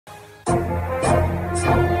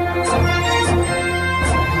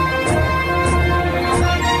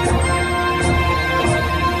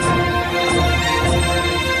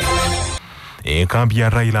enkambi ya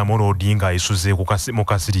Raila Amolo Odinga esuze mu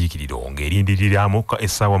kasiriikiriro ng'erindiriramu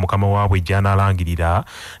essaawa mukama waabwe gy'anaalangirira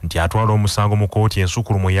nti atwala omusango mu kkooti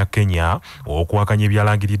ensukulumu eya Kenya okuwakanya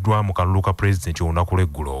ebyalangiriddwa mu kalulu ka pulezidenti olunaku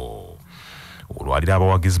lw'eggulo. Olwaliro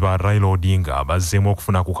abawagizi ba Raila Odinga bazzeemu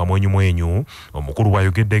okufuna ku kamwenyumwenyu, omukulu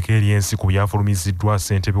bw'ayogeddeko eri ensi ku byafulumiziddwa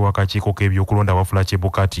ssentebe w'akakiiko k'ebyokulonda Wafula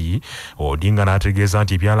Chebukati. Odinga n'ategeeza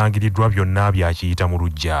nti ebyalangiriddwa byonna byakiyita mu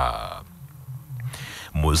luggya.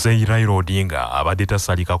 Muzeeyi Raila Odinga abadde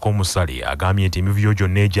tasalikako musale agambye nti emivuyo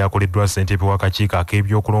gyonna egyakoleddwa ssentebe w'akakiiko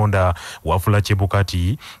ak'ebyokulonda Wafula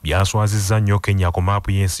Chebukati byaswazizza nnyo Kenya ku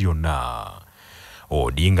maapu y'ensi yonna.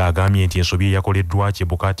 Odinga agambye nti ensobi eyakoleddwa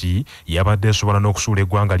Chebukati yabadde esobola n'okusuula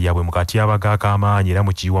eggwanga lyabwe mu katyabaga ak'amaanyi era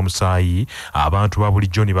mu kiyiwa musaayi abantu ba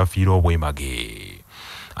bulijjo ne bafiira obwemage.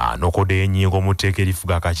 Anokodde ennyingo mu tteeka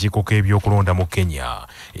erifuga akakiiko k'ebyokulonda mu Kenya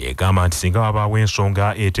egamba nti singa wabaawo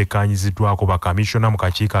ensonga etekkaanyiziddwako bakamishona mu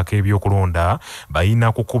kakiiko ak'ebyokulonda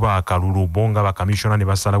balina kukuba akalulu bo nga bakamishona ne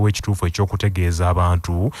basalawo ekituufu eky'okutegeeza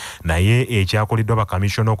abantu, naye ekyakoleddwa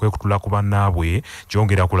bakamishona okwekutula ku bannaabwe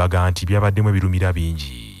kyongera kulaga nti byabaddemu ebirumira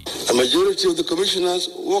bingi. A majority of the commissioners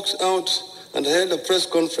walked out and held a press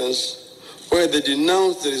conference where they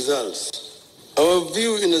denounced the results. Our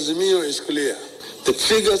view in Azimio is clear. The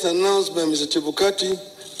figures announced by Mr. Chebukati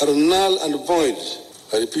are null and void.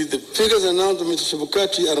 I repeat, the figures announced by Mr.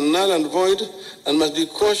 Chebukati are null and void and must be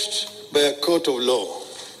quashed by a court of law.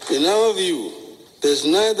 In our view, there is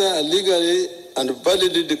neither a legally and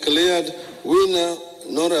validly declared winner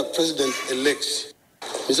nor a president-elect.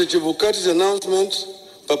 Mr. Chebukati's announcement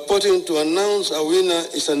purporting to announce a winner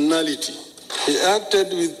is a nullity. He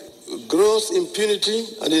acted with gross impunity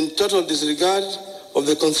and in total disregard of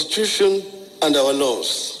the Constitution and our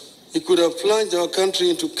laws. He could have plunged our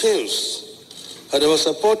country into chaos had our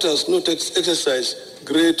supporters not exercised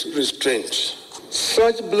great restraint.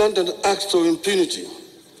 Such blatant acts of impunity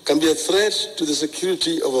can be a threat to the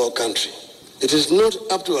security of our country. It is not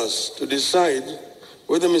up to us to decide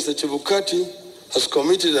whether Mr. Chebukati has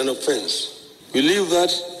committed an offense. We leave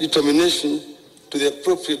that determination to the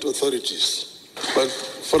appropriate authorities. But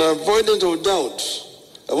for avoidance of doubt,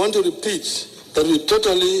 I want to repeat that we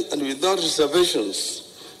totally and without reservations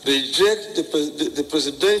reject the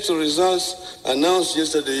presidential results announced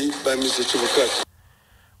yesterday by Mr. Chebukati.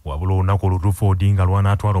 Wabula olunaku olutuufu Odinga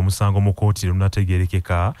lw'anaatwala omusango mu kkooti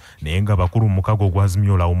lunategeerekeka naye nga bakulu mu mukago gwa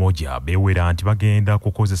Azimio la Umoja beewera nti bagenda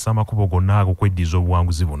kukozesa amakubo gonna ag'okweddiza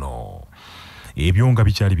obuwanguzi buno. Ebyo nga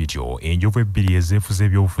bikyali bityo, enjovu ebbiri ezeefuze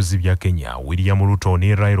ebyobufuzi bya Kenya William Ruto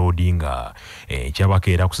ne Raila Odinga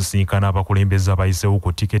ekyabakeera kusisinkana abakulembeze abayiseewo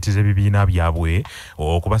ku tiketi z'ebibiina byabwe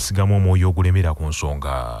okubasigamu omwoyo ogulemera ku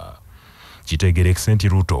nsonga. Kitegerekese nti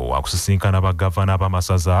Ruto akusisinkana bagavana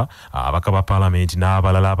b'amasaza, abaka ba paalamenti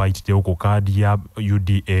n'abalala abayitiddewo ku kaadi ya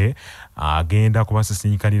UDA agenda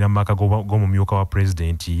kubasisinkanira mu maka g'omumyuka wa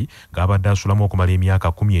pulezidenti g'abadde asulamu okumala emyaka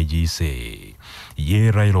 10 egiyise.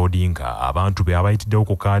 Ye Raila Odinga abantu be abayitiddewo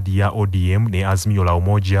ku kaadi ya ODM ne Azimio la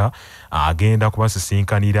Umoja agenda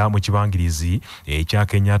kubasisinkanira mu kibangirizi ekya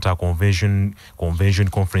Kenyatta Convention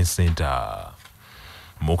Conference Center.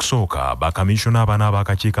 Mu kusooka bakamishona abana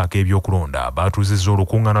ab'akakiiko ak'ebyokulonda baatuuzizza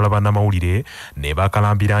olukuŋŋaana lwa bannamawulire ne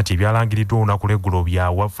bakalambira nti ebyalangiriddwa olunaku lw'eggulo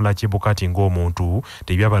bya Wafula Chebukati ng'omuntu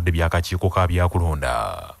tebyabadde by'akakiiko ka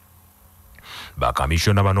byakulonda.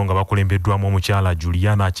 Bakamishona bano nga bakulembeddwamu omukyala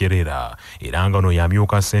Juliana Cherera era nga ono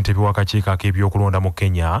yamyuka ssentebe w'akakiiko ak'ebyokulonda mu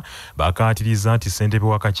Kenya bakaatiriza nti ssentebe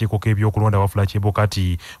w'akakiiko k'ebyokulonda Wafula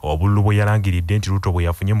Chebukati obululu bwe yalangiridde nti Ruto bwe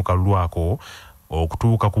yafunye mu kalulu ako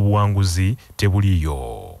okutuuka ku buwanguzi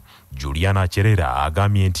tebuliyo. Juliana Cherera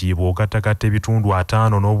agambye nti bw'ogattagatta ebitundu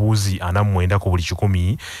 5 n'obuwuzi 49 ku buli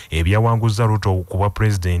 100 ebyawanguzza Ruto ku bwa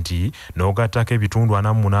pulezidenti n'ogattako ebitundu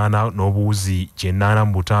 48 n'obuwuzi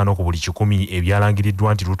 95 ku buli 100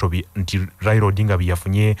 ebyalangiriddwa nti Raila Odinga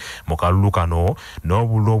byafunye mu kalulu kano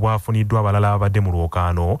n'obululu obwafuniddwa abalala abadde mu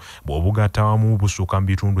lwokaano bw'obugatta wamu busuka mu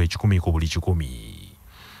bitundu 10 ku buli 100.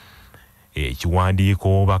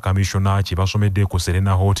 Ekiwandiiko bakamishona kye basomedde ku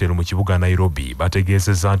Serena Hotel mu kibuga Nairobi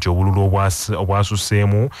bategeezezza nti obululu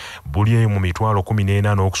obwasuseemu buli mu mitwalo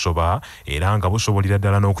 14 n'okusoba era nga busobolera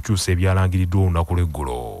ddala n'okukyusa ebyalangiriddwa olunaku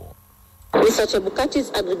lw'eggulo. Mr.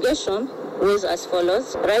 Chebukati's aggregation was as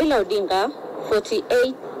follows: Raila Odinga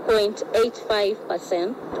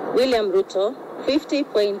 48.85%, William Ruto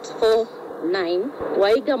 50.49%,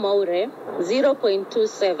 Waiga Maure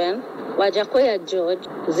 0.27%, Wajakoya George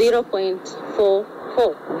 0.44.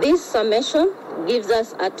 This summation gives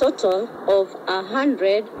us a total of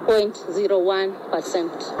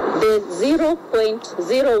 100.01%. The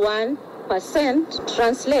 0.01%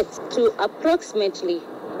 translates to approximately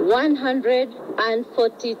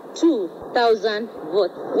 142 100,000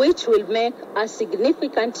 votes, which will make a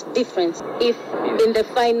significant difference if in the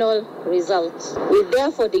final results. We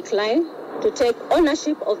therefore decline to take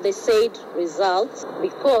ownership of the said results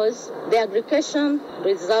because the aggregation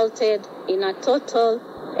resulted in a total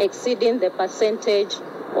exceeding the percentage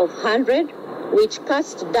of 100, which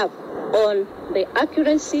cast doubt on the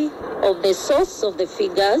accuracy of the source of the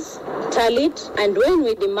figures tallied, and when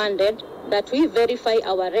we demanded that we verify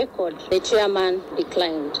our record, the chairman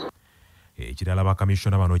declined. Ekirala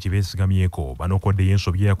bakamisona bano kibeesigamyeko banokoddeyo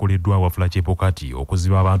ensobi yakoleddwa Wafula Chebukati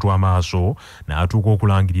okuziba abantu amaaso n'atuuka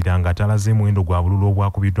okulangirira nga talaze muwendo gwa bululu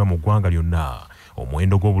obwakubiddwa mu ggwanga lyonna,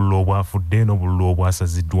 omuwendo gw'obululu obwafudde n'obululu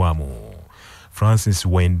obwasaziddwamu. Francis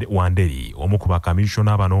Wanderi, omu ku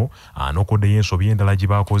bakamisona bano, anokoddeyo ensobi endala gye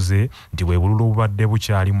baakoze nti bwe bululu obubadde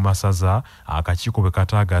bukyali mu masaza akakiiko bwe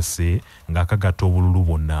kataagase nga kagatta obululu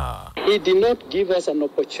bwonna. He did not give us an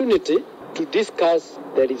opportunity to discuss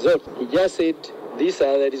the results. He just said these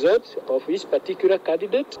are the results of each particular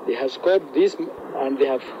candidate. They have scored this and they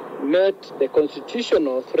have met the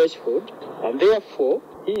constitutional threshold, and therefore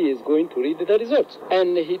he is going to read the results.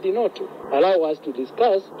 And he did not allow us to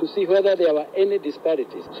discuss to see whether there were any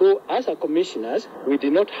disparities. So as a commissioners, we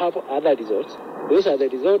did not have other results. Those are the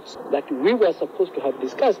results that we were supposed to have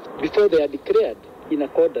discussed before they are declared in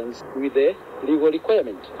accordance with the legal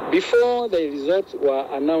requirement. Before the results were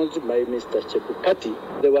announced by Mr. Chebukati,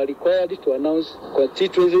 they were required to announce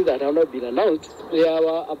constituencies that have not been announced. There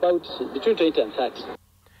were about between 20 and 30.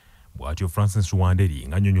 Bw'atyo Francis Wanderi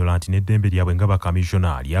ng'annyonnyola nti n'eddembe lyabwe nga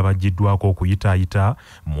bakamisona lyabaggiddwako okuyitaayita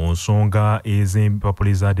mu nsonga ez'empapula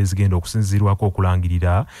ezaadde zigenda okusinziirwako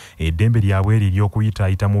okulangirira, eddembe lyabwe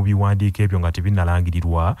ery'okuyitaayita mu biwandiiko ebyo nga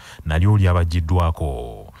tebinnalangirirwa nalyo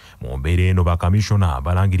lyabaggiddwako. Mu mbeera eno bakamisona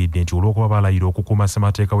balangiridde nti olw'okuba balayira okukuuma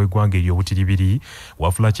ssemateeka w'eggwanga ery'obutiribiri,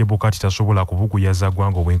 Wafula Chebukati tasobola kubuguyaza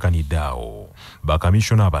ggwanga obwenkanidde awo.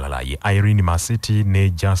 Bakamisona abalala ye Irene Masiti ne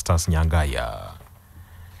Justus Nyangaya.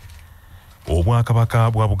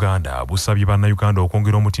 Obwakabaka bwa Buganda busabye bannayuganda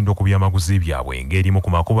okwongera omutindo ku byamaguzi byabwe ng'erimu ku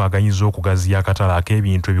makubo agayinza okugaziya akatale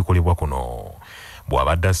ak'ebintu ebikolebwa kuno.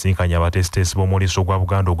 Bw'abadde asinkanya abatesitesi b'omwoleso gwa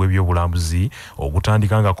Buganda ogw'ebyobulambuzi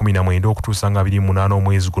ogutandika nga 19 okutuusa nga 28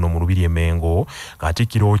 omwezi guno mu Lubiri e Mengo,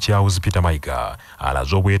 Katikkiro Charles Peter Mayiga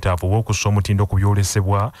alaze obwetaavu bw'okussa omutindo ku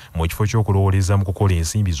byolesebwa mu kifo ky'okulowooleza mu kukola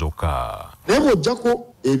ensimbi zokka. Naye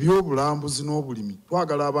bw'oggyako ebyobulambuzi n'obulimi,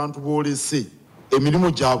 twagala abantu boolese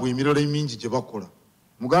emirimu gyabwe emirala emingi gye bakola.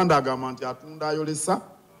 Muganda agamba nti atunda ayolesa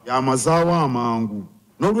y'amazaawo amangu.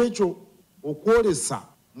 N'olwekyo okwolesa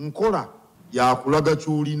nkola yakulaga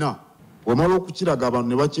ky'olina. Bw'omala okukiraga abantu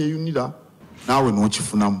ne bakyeyunira, naawe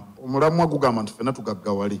n'okifunamu. Omulamwa gugamba nti ffenna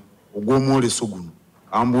tugaggawale ogw'omwoleso guno.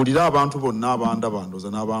 Ambuulira abantu bonna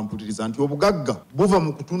abandabandoza n'abampuliriza nti obugagga buva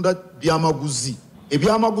mu kutunda byamaguzi.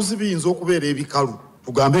 Ebyamaguzi biyinza okubeera ebikalu,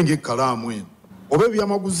 tugambe ng'ekkalaamu eno, oba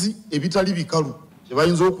ebyamaguzi ebitali bikalu kye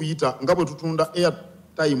bayinza okuyita nga bwe tutunda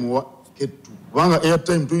airtime wa kettu. Kubanga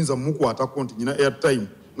airtime tuyinza mumukwatako nti nyina airtime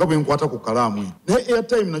nga bwe nkwata ku kalaamu eno. Naye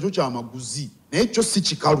airtime nakyo kyamaguzi, naye kyo si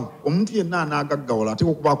kikalu. Omuntu yenna anaagaggawala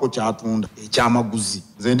ateeka okubaako kyatunda ekyamaguzi.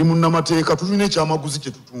 Nze ndi munnamateeka, tulina ekyamaguzi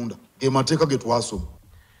kye tutunda, ge mateeka ge twasoma.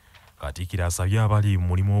 Katikkiro asabye abali mu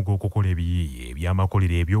mulimu ogw'okukola ebiyiiye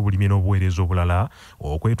eby'amakolero eby'obulimi n'obuweereza obulala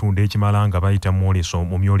okwetunda ekimala nga bayita mu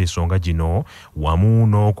myoleso nga gino, wamu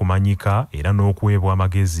n'okumanyika era n'okuweebwa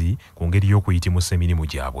amagezi ku ngeri y'okuyitimusa emirimu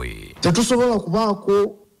gyabwe. Tetusobola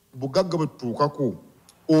kubaako bugagga bwe tutuukako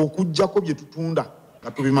okuggyako bye tutunda nga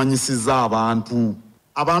tubimanyisizza abantu.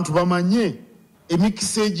 Abantu bamanye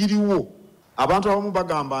emikisa egiriwo. Abantu abamu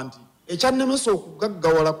bagamba nti ekyannemesa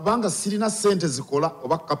okugaggawala kubanga sirina ssente zikola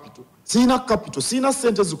oba capital. Sirina capital, sirina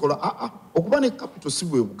ssente zikola. Okuba ne capital si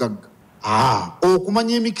bwe bugagga.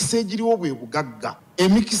 Okumanya emikisa egiriwo bwe bugagga.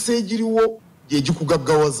 Emikisa egiriwo gye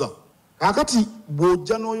gikugaggawaza. Kaakati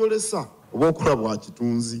bw'ojja n'oyolesa oba okola bwa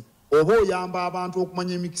kitunzi oba oyamba abantu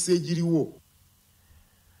okumanya emikisa egiriwo.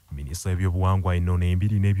 Minisita w'ebyobuwangwa ennono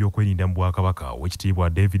embiri n'ebyokwerinda mu Bwakabaka Oweekitiibwa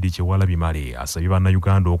David Kyewalabye asabye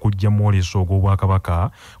bannayuganda okujja mu mwoleso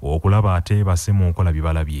ogw'Obwakabaka okulaba ate base mu nkola bye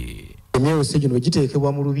balabye. Emyoleso gino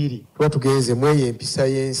giteekebwa mu Lubiri tuba tugenze mu eyo empisa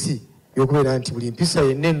y'ensi y'okubeera nti buli mpisa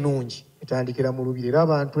yenna ennungi etandikira mu Lubiri. Era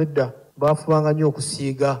abantu edda baafubanga nnyo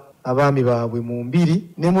okusiiga abaami baabwe mu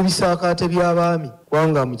mbiri ne mu bisaakaate by'abaami,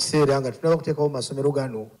 kubanga mu kiseera nga tunaba kuteekawo mu masomero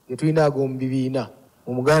gano ge tulina ag'omu bibiina,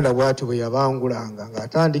 Omuganda bw'ati bwe yabangulanga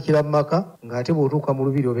ng'atandikira mu maka ng'ate bw'otuuka mu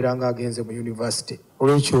Lubiri obeera ng'agenze mu yunivasite.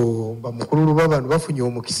 Olwekyo bamukulu bano bafunye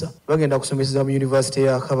omukisa bagenda kusomeseza mu yunivasite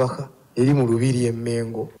ya Kabaka eri mu Lubiri e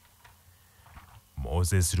Mengo.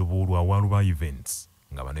 Moses Lubuulwa wa Luba Events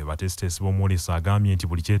nga bano batesitesi b'omwoleso agambye nti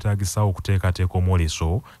buli kyetaagisa okuteekateeka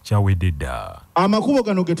omwoleso kyawedde dda. Amakubo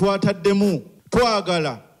gano ge twataddemu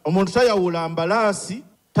twagala omuntu tayawula mbalaasi,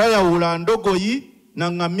 tayawula ndogoyi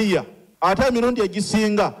na ngamiya. Ate emirundi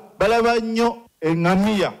egisinga balaba nnyo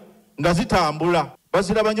engamiya nga zitambula,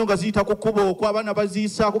 baziraba nnyo nga ziyita ku kkubo okwo, abaana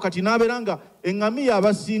baziyisaako. Kati n'abeera nga engamiya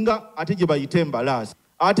abasinga ate gye bayita embalaasi,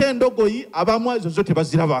 ate endogoyi abamu ezo zo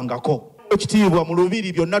tebazirabangako. Ekitiibwa mu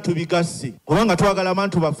lubiri byonna tubigasse kubanga twagala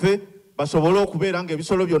abantu baffe basobole okubeera nga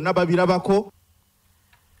ebisolo byonna babirabako.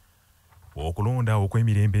 Okulonda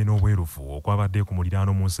okw'emirembe n'obwerufu okwabadde ku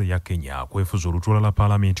muliraano mu nsi ya Kenya kwefuza olutuula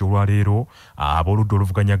paalamenti olwaleero, ab'oludda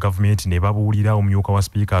oluvuganya gavumenti ne babuulira omumyuka wa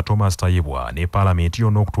sipiika Thomas Tayebwa ne paalamenti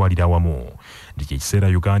yonna okutwalira awamu. Ndiki ekiseera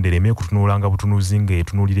Uganda ereme kutunuulanga butunuuzi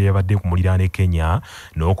ng'etunuulira eyabadde ku muliraano e Kenya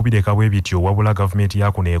n'okubireka bwe bityo, wabula gavumenti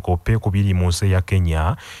yakuno ekoppe ku biri mu nsi ya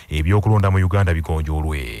Kenya ebyokulonda mu Uganda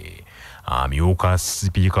bigonjoolwe. Amyuka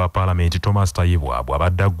sipiika wa paalamenti Thomas Tayebwa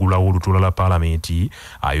bw'abadde aggulawo olutuula paalamenti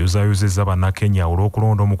ayozaayozezza bannakenya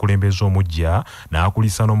olw'okulonda omukulembeze omuggya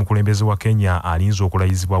n'akulisa n'omukulembeze wa Kenya alinze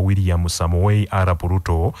okulayizibwa William Samoei Arap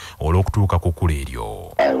Ruto olw'okutuuka ku kkula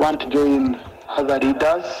eryo. I want to join other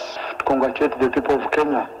leaders to congratulate the people of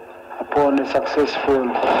Kenya upon a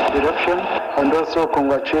successful election and also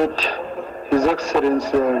congratulate His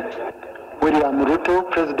Excellency William Ruto,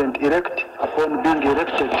 President-elect, upon being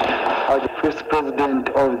elected as the first President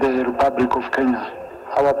of the Republic of Kenya.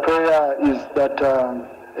 Our prayer is that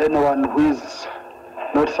anyone who is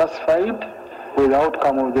not satisfied with the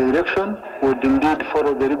outcome of the election would indeed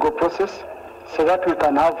follow the legal process so that we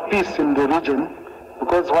can have peace in the region,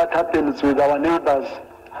 because what happens with our neighbors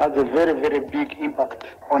has a very, very big impact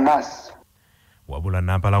on us. Wabula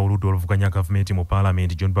Nampala oludda oluvuganya gavumenti mu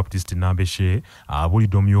paalamenti John Baptist Nambeshe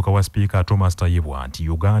abulidde omumyuka wa sipiika Thomas Tayebwa nti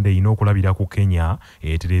Uganda erina okulabira ku Kenya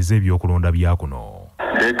etereze ebyokulonda bya kuno.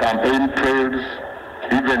 The campaign trails,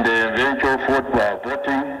 even the eventual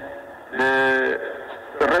voting, the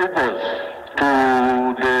rivals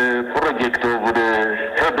to the project of the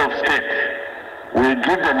head of state will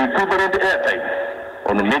give an equivalent airtime.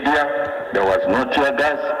 On media, there was no tear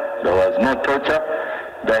gas, there was no torture.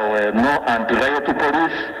 There were no anti-riot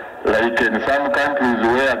police, like in some countries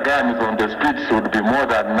where guns on the streets would be more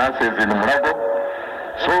than nurses in Murago.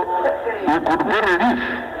 So we could get relief,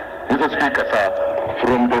 Mr. Speaker, sir,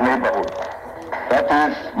 from the neighborhood.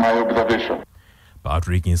 That is my observation.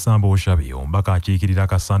 Patrick Nsambo Oshabe omubaka akiikirira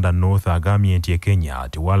Kasanda North agambye nti e Kenya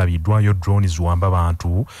tewalabiddwayo drones ziwamba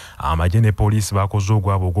bantu, amagye ne poliisi bakoze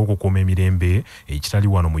ogwabwe ogw'okukuuma emirembe ekitali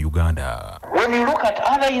wano mu Uganda. When you look at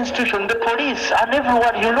other institutions, the police and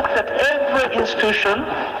everyone, you look at every institution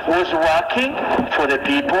was working for the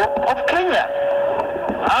people of Kenya.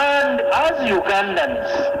 And as Ugandans,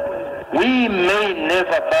 we may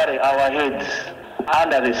never bury our heads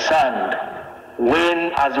under the sand.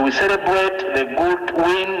 When, as we celebrate the good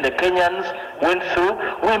win the Kenyans went through,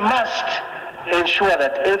 we must ensure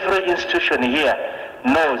that every institution here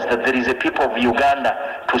knows that there is a people of Uganda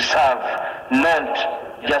to serve, not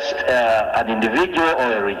just an individual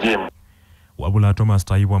or a regime. Wabula Thomas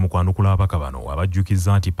Tayebwa mu kwanukula ababaka bano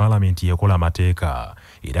abajjukizza nti paalamenti yekola amateeka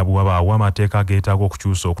era bwe wabaawo amateeka ageetaaga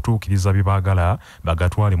okukyusa okutuukiriza bye baagala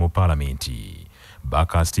bagatwale mu paalamenti.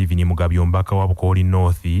 Baka Stephen Mugabi omubaka wa Bukooli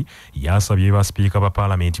North yasabye ba sipiika ba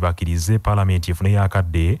paalamenti bakkirize paalamenti efune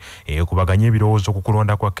yakadde ekubaganye ebirowoozo ku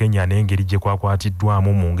kulonda kwa Kenya n'engeri gye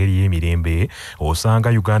kwakwatiddwamu mu ngeri y'emirembe, osanga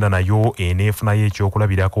Uganda nayo eneefunayo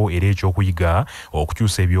ekyokulabirako era ekyokuyiga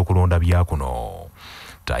okukyusa ebyokulonda bya kuno.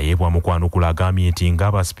 Tayebwa mu kwanukula agambye nti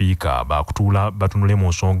ng'abasipiika bakutuula batunule mu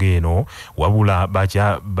nsonga eno, wabula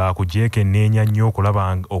bakujeekenneenya nnyo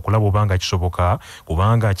okulaba obanga kisoboka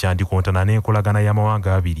kubanga kyandikontana n'enkolagana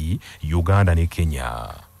y'amawanga abiri, Uganda ne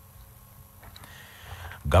Kenya.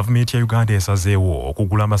 Gavumenti ya Uganda esazeewo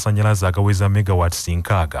okugula amasannyalaze agaweza megawatts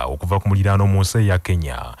 600 okuva ku muliraano mu nsi ya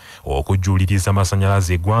Kenya okujjuuliriza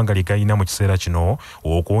amasannyalaze eggwanga lye galina mu kiseera kino,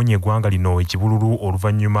 okuwonya eggwanga lino ekibululu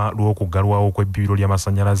oluvannyuma lw'okuggalwawo kw'ebbibiro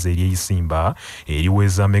ly'amasannyalaze ery'eisimba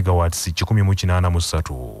eriweza megawatts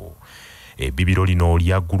 183. Ebbibiro lino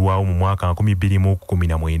lyaggulwawo mu mwaka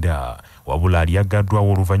 2019 wabula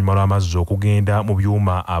lyaggaddwawo oluvannyuma lw'amazzi okugenda mu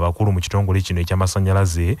byuma abakulu mu kitongole kino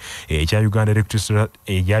eky'amasannyalaze ekya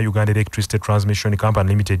Uganda Electricity Transmission Company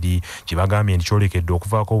Limited kibagambye nti kyolekedde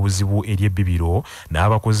okuvaako obuzibu eri ebbibiro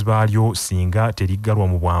n'abakozi baalyo singa teriggalwa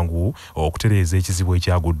mu bwangu okutereeza ekizibu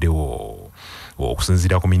ekyaguddewo.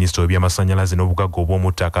 Okusinziira ku minisita w'ebyamasannyalaze n'obugagga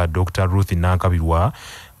obw'omu ttaka Dr. Ruth Nankabirwa,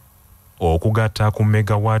 okugatta ku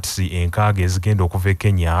megawatts enkaaga ezigenda okuva e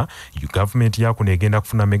Kenya. Gavumenti yakuno egenda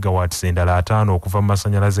kufuna megawatts endala 5 okuva mu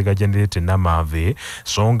masanyalaze ga generator namanve,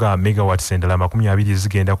 so nga megawatts endala 20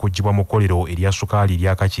 zigenda kuggyibwa mu kkolero erya sukaali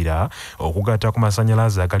erya Kakira okugatta ku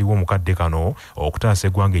masanyalaze agaliwo omukadde kano okutaasa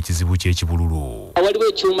eggwanga ekizibu ky'ekibululu. Waliwo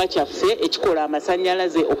ekyuma kyaffe ekikola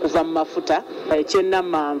amasanyalaze okuva mu mafuta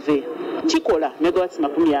ekyennamanve kikola megawatts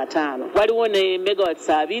 50. Waliwo ne megawatts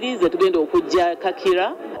 2 ze tugenda okujja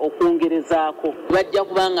Kakira okwongerezaako. Bajja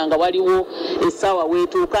kubanga nga waliwo essaawa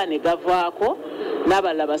weetuuka ne gavaako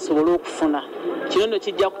n'abalala basobole okufuna. Kino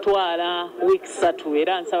kijja kutwala weeks 3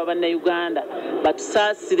 era nsaba bannayuganda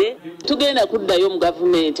batusaasire. Tugenda kuddayo mu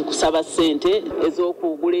gavumenti kusaba ssente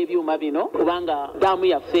ez'okugula ebyuma bino kubanga daamu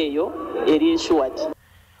yaffe eyo eri insured.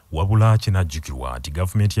 Wabula kinajjukirwa nti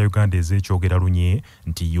gavumenti ya Uganda ezeekyogera lunye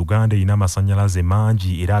nti Uganda erina amasanyalaze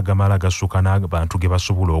mangi era agamala gassuka n'abantu ge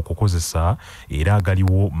basobola okukozesa era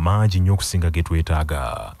agaliwo mangi nnyo okusinga ge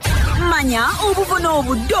twetaaga. Manya obuvuna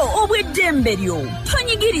obuddo obw'eddembe lyo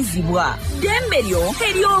tonyigirizibwa. Ddembe lyo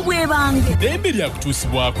ery'obwebange. Ddembe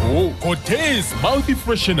lyakutuusibwako Cortez Mouth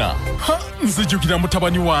Freshener. Nzijukira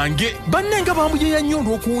mutabani wange bannenga bamuyeeya nnyo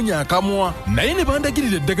olw'okuwunya akamwa naye ne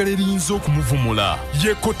bandagirira eddagala eriyinza okumuvumula.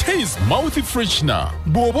 Ye Cortez Mouth Freshener.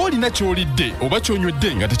 Bw'oba olina ky'olidde oba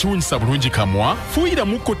ky'onywedde nga tekiwunyisa bulungi kamwa,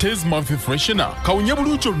 fuuyiramu Cortez Mouth Freshener kawunye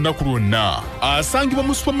bulungi olunaku lwonna. Asangibwa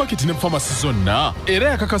mu supermarket ne pharmacy zonna era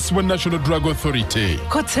yakakasibwa National Drug Authority.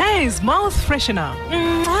 Cortez Mouth Freshener.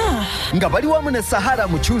 Nga bali wamu ne Sahara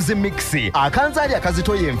mu Choose Mix akanzaali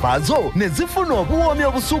akazitoya envaazo ne zifuna obuwoomi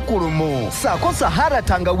obusukkulumu. Saako Sahara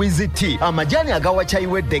tangawizi tea amajani agawa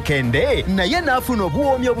chayiwedde kende naye n'afuna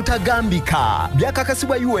obuwoomi obutagambika.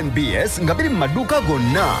 Byakakasibwa UNBS nga biri mu maduuka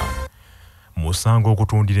gonna. Musango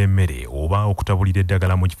okutundira emmere oba okutabulira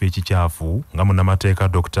eddagala mu kifo ekikyafu nga munnamateeka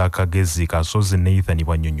Dr. Kagezi Kasozi Nathan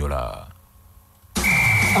bwannyonnyola.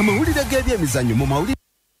 Amawulire g'ebyemizannyo mu mawulire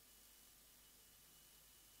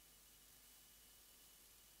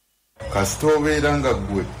kasita obeera nga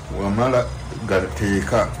ggwe wamala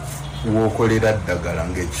gateeka w'okolera ddagala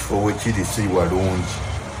ng'ekifo we kiri si walungi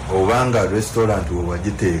obanga restaurant we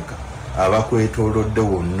wagiteeka abakwetoolodde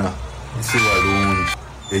wonna si walungi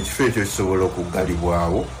ekifo ekyo kisobola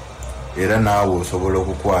okuggalibwawo era naawe osobola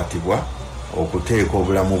okukwatibwa okuteeka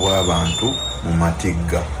obulamu bw'abantu mu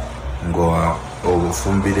matigga nga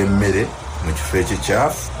obufumbira emmere mu kifo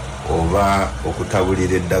ekikyafu oba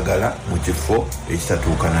okutabulira eddagala mu kifo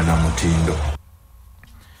ekitatuukana na mutindo.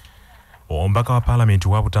 Omubaka wa Paalamenti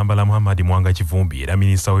wa Butambala Muhammad Mwanga Kivumbi era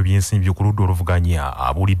minisita w'ebyensimbi ku ludda oluvuganya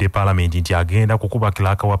abuulidde Paalamenti nti agenda kukuba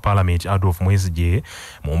kilaaka wa Paalamenti Adolf Mwesige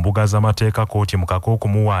mu mbuga z'amateeka kooti mu kako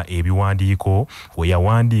okumuwa ebiwandiiko we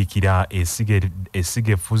yawandiikira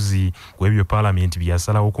essige effuzi ku ebyo Paalamenti bye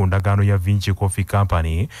yasalawo ku ndagaano ya Vinci Coffee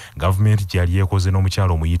Company gavumenti gye yali yeekoze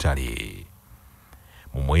n'omukyalo Omuyitale.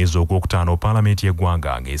 Mu mwezi ogwokutaano Paalamenti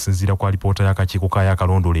y'eggwanga ng'esinziira ku alipoota y'akakiiko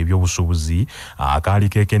k'akalondoola eby'obusuubuzi akaali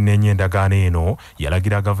keekenneenye endagaano eno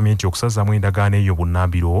yalagira gavumenti okusazaamu endagaano eyo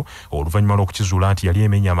bunnambiro oluvannyuma lw'okukizuula nti yali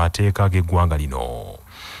emenya amateeka g'eggwanga lino.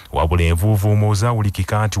 Wabula envuuvuumo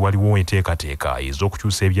zaawulikika nti waliwo enteekateeka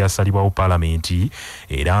ez'okukyusa ebyasalibwawo Paalamenti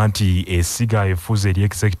era nti essiga effuzi eri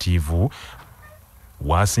executive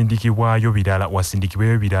wasindikibwayo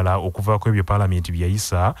birala okuva ku ebyo Paalamenti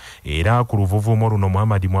byayisa era ku luvuuvuumo luno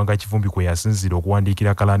Muhammad Mwanga Kivumbi kwe yasinzira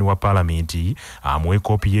okuwandiikira kalaani wa Paalamenti amuwe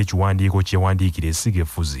koopi y'ekiwandiiko kyewandiikira essiga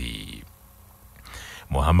effuzi.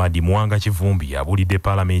 Muhammad Mwanga Kivumbi abuulidde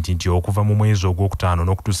Paalamenti nti okuva mu mwezi ogwokutaano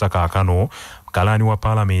n'okutuusa kaakano kalaani wa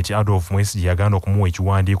Paalamenti Adolf Mwesige yagaana okumuwa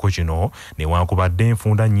ekiwandiiko kino newankubadde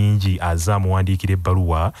enfunda nnyingi azaamuwandiikira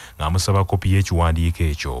ebbaluwa ng'amusaba koopi y'ekiwandiiko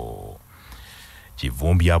ekyo.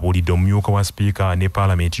 Kivumbi abuulidde omumyuka wa sipiika ne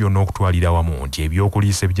Paalamenti yonna okutwalira wamu nti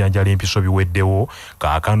ebyokuliisa ebijjanjala empiso biweddewo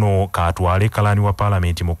kaakano kaatwale kalaani wa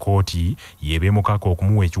Paalamenti mu kkooti yeebeemukaka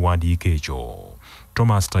okumuwa ekiwandiiko ekyo.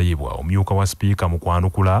 Thomas Tayibwa omumyuka wa sipiika mu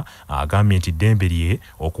kwanukula agambye nti ddembe lye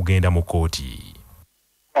okugenda mu kkooti.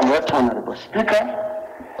 Honorable Speaker,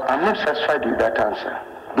 I'm not satisfied with that answer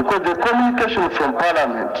because the communication from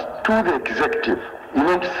Parliament to the executive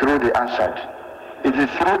went through the answered. It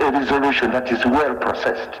is through a resolution that is well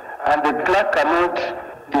processed. And the clerk cannot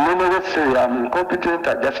in any way say I'm incompetent,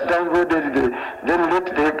 I just downloaded then let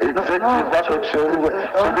the executive work its own way.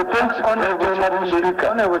 So the point Honorable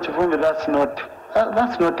Chivumbi, that's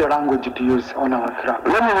not a language to use on our craft.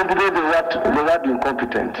 When we did the word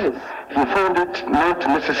incompetent, yes. He found it not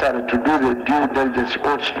necessary to do the due diligence he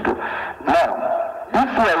ought to do. Now, if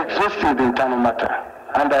we are exhausting the internal matter,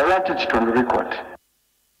 and I want it on record,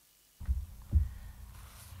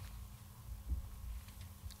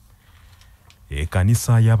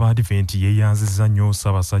 Ekkanisa y'Abadiventi yeeyanzizza nnyo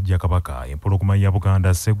Ssaabasajja Kabaka empologoma ya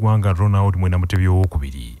Buganda Sseggwanga Ronald Mwenamutebya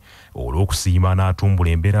II olw'okusiima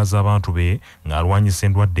n'atumbula embeera z'abantu be ng'alwanyisa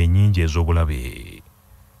endwadde ennyingi ez'obulabe.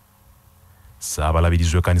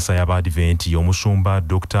 Ssaabalabirizi w'ekkanisa y'Abadiventi omusumba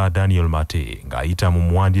Dr. Daniel Mate ng'ayita mu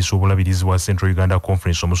muwandiisi w'obulabirizi wa Central Uganda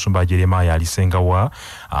Conference omusumba Jeremiah Alisengawa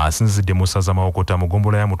asinzidde mu ssaza Mawokota mu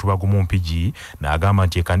ggombolola ya Mutuba gumu Mpigi n'agamba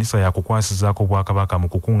nti ekkanisa yakukwasizaako Bwakabaka mu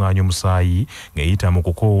kukuŋŋaanya omusaayi ng'eyita mu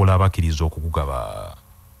kukoowoola abakkiriza okugugaba.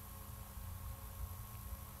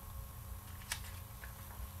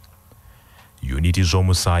 Uniti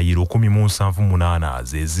z'omusaayi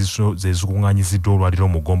 178 zezikuŋŋaanyiziddwa olwaliro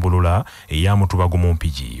mu ggombolola eya Mutuba gumu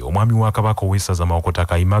Mpigi. Omwami wa Kabaka ow'essaza Mawokota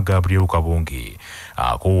Kayima Gabriel Kabonge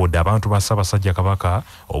akoowodde abantu ba Ssaabasajja Kabaka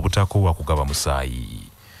obutakoowa kugaba musaayi.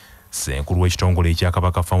 Ssenkulu w'ekitongole ekya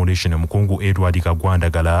Kabaka Foundation Mukungu Edward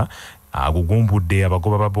Kagwandagala agugumbudde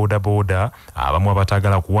abagoba ba boodabooda abamu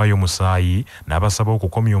abatagala kuwaayo musaayi n'abasaba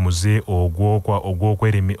okukomya omuze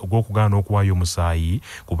ogw'okugaana okuwaayo omusaayi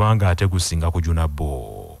kubanga ate gusinga kujuna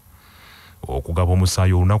bbo. Okugaba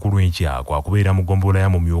omusaayi olunaku lw'enkya kwakubeera mu ggombolola ya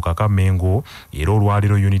Mumyuka Kamengo era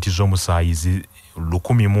olwaliro uniti z'omusaayi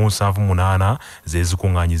 178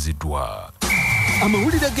 zezikuŋŋaanyiziddwa.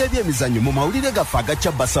 Amawulire g'ebyemizannyo mu mawulire gaffe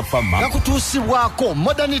agacya Basafama gakutuusibwako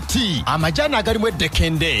Modernity, amajaani agalimu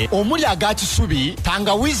eddekende omuli aga kisubi,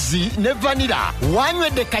 tangawizi ne vanira.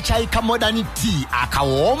 Wanywedde kacayi ka Modernity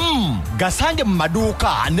akawoomu gasange mu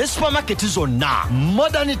maduuka ne supermarket zonna.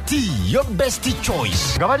 Modernity, your best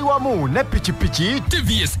choice. Nga bali wamu ne pikipiki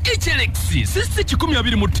TVS HLX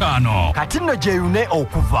 625 kati nno gyeyune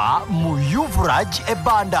okuva mu Yuvraj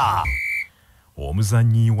Ebanda.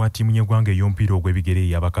 Omuzannyi wa ttiimu y'eggwanga ey'omupiira ogw'ebigere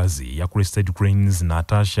y'abakazi ya Crested Cranes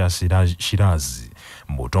Natasha Shiraz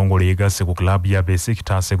mu butongole yeegasse ku kilaabu ya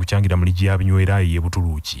Besiktas ekukyangira mu ligi ya Binywera ey'e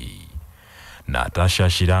Butuluki. Natasha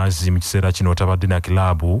Shiraz mu kiseera kino tabadde na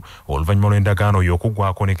kilaabu oluvannyuma lw'endagaano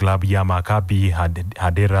y'okuggwako ne kilaabu ya Maccabi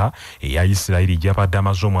Hadera eya Isirayiri gy'abadde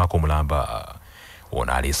amaze omwaka omulamba.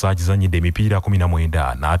 Ono aleese agizannyidde emipiira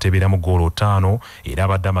 19 n'atebeera mu ggoolo 5 era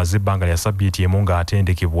abadde amaze ebbanga lya ssabbiiti emu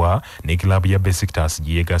ng'atendekebwa ne kilaabu ya Besiktas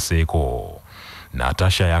gye yeegaseeko.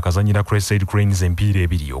 Natasha yakazannyira Crested Cranes empiira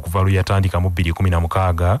ebiri okuva lwe yatandika mu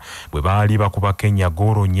 2016 bwe baali bakuba Kenya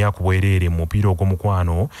ggoolo 4 ku bwereere mu mupiira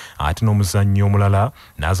ogw'omukwano ate n'omuzannyi omulala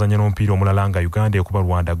n'azannya n'omupiira omulala nga Uganda ekuba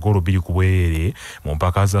Rwanda ggoolo 2 ku bwereere mu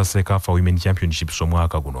mpaka za Sekafa Women Championships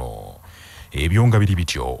omwaka guno. Ebyo nga biri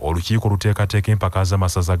bityo olukiiko luteekateeka empaka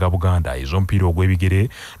z'amasaza ga Buganda ez'omupiira ogw'ebigere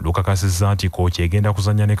lukakasizza nti kooki egenda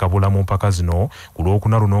kuzannya ne Kabula mu mpaka zino ku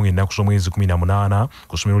Lwokuna luno ng'ennaku z'omwezi 18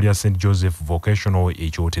 ku ssomero lya St Joseph Vocational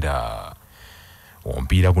e Kyotera.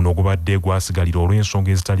 Omupiira guno gubadde gwasigalira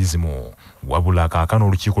olw'ensonga ezitali zimu wabula kaakano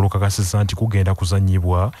olukiiko lukakasizza nti kugenda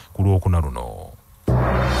kuzannyibwa ku Lwokuna luno.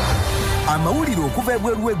 Amawulire okuva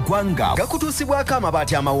ebweru w'eggwanga gakutuusibwako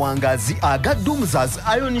amabaati amawangaazi aga Dumzas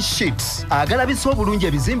Iron Sheets agalabisa obulungi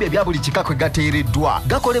ebizimbe ebya buli kika kwe gateereddwa.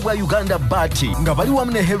 Gakolebwa Uganda Bati nga bali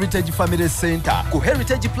wamu ne Heritage Family Center ku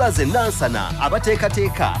Heritage Plaza Nansana.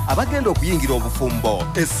 Abateekateeka abagenda okuyingira obufumbo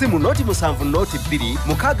essimu noti 7 noti 2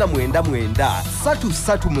 699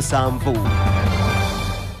 337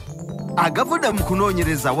 agavuda mu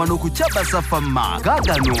kunoonyereza wano ku Basafama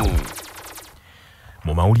gaagano.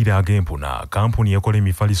 Mu mawulire ag'empuna kampuni ekola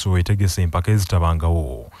emifaliso etegese empaka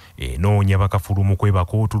ezitabangawo enoonya bakafulu mu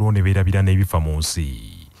kwebaka otulo ne beerabira n'ebifa mu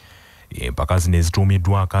nsi. Empaka zino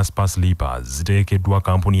ezituumiddwa Casper Sleepers ziteekeddwa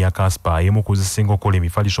kampuni ya Casper emu ku zisinga okukola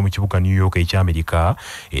emifaliso mu kibuga New York eky'Amerika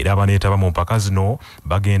era abaneetaba mu mpaka zino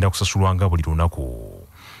bagenda kusasulwanga buli lunaku.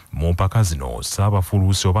 Mu mpaka zino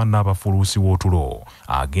Ssaabafuluusi oba Nnaabafuluusi w'otulo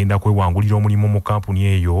agenda kwewangulira omulimu mu kampuni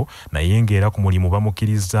eyo naye ng'era ku mulimu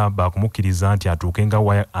bakumukkiriza nti atuuke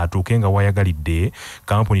nga wayagalidde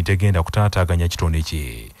kampuni tegenda kutaataaganya kitone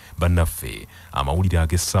kye. Bannaffe amawulire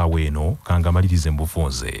ag'essaawa eno kangamalirize mu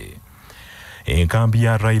bufunze. Enkambi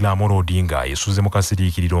ya Raila Amolo Odinga esuze mu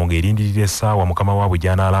kasiriikiriro ng'erindirira essaawa mukama waabwe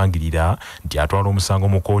gy'anaalangirira nti atwala omusango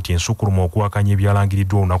mu kkooti ensukkulumu okuwakanya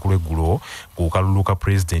ebyalangiriddwa olunaku lw'eggulo ku kalulu ka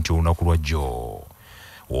pulezidenti olunaku lwa jjo.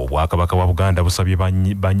 Obwakabaka bwa Buganda busabye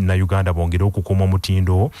bannayuganda bongere okukuuma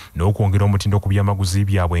omutindo n'okwongera omutindo ku byamaguzi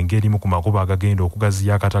byabwe ng'erimu ku makubo agagenda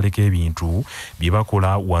okugaziya akatale k'ebintu bye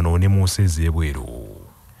bakola wano ne mu nsi ez'ebweru.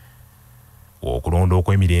 Okulonda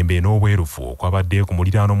okw'emirembe n'obwerufu kwabadde ku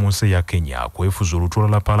muliraano mu nsi ya Kenya kwefuza olutuula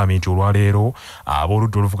lwa paalamenti olwaleero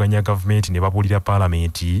ab'oludda oluvuganya gavumenti ne babuulira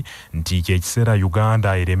paalamenti nti ky'ekiseera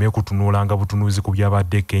Uganda ereme kutunuulanga butunuuzi ku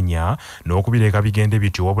byabadde Kenya n'okubireka bigende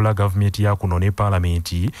bityo wabula gavumenti ya kuno ne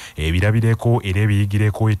paalamenti ebirabireko era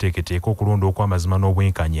ebiyigireko eteeketeeka okulonda okw'amazima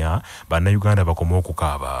n'obwenkanya bannayuganda bakome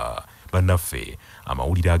okukaaba. bannaffe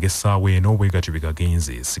amawulire ag'essaawa eno bwe gatyo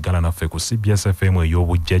bagagenze sigala naffe ku CBS FM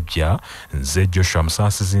ey'obujjajja nze Joshua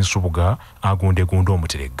Musaasizi Nsubuga agundegunda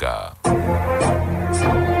omuteregga.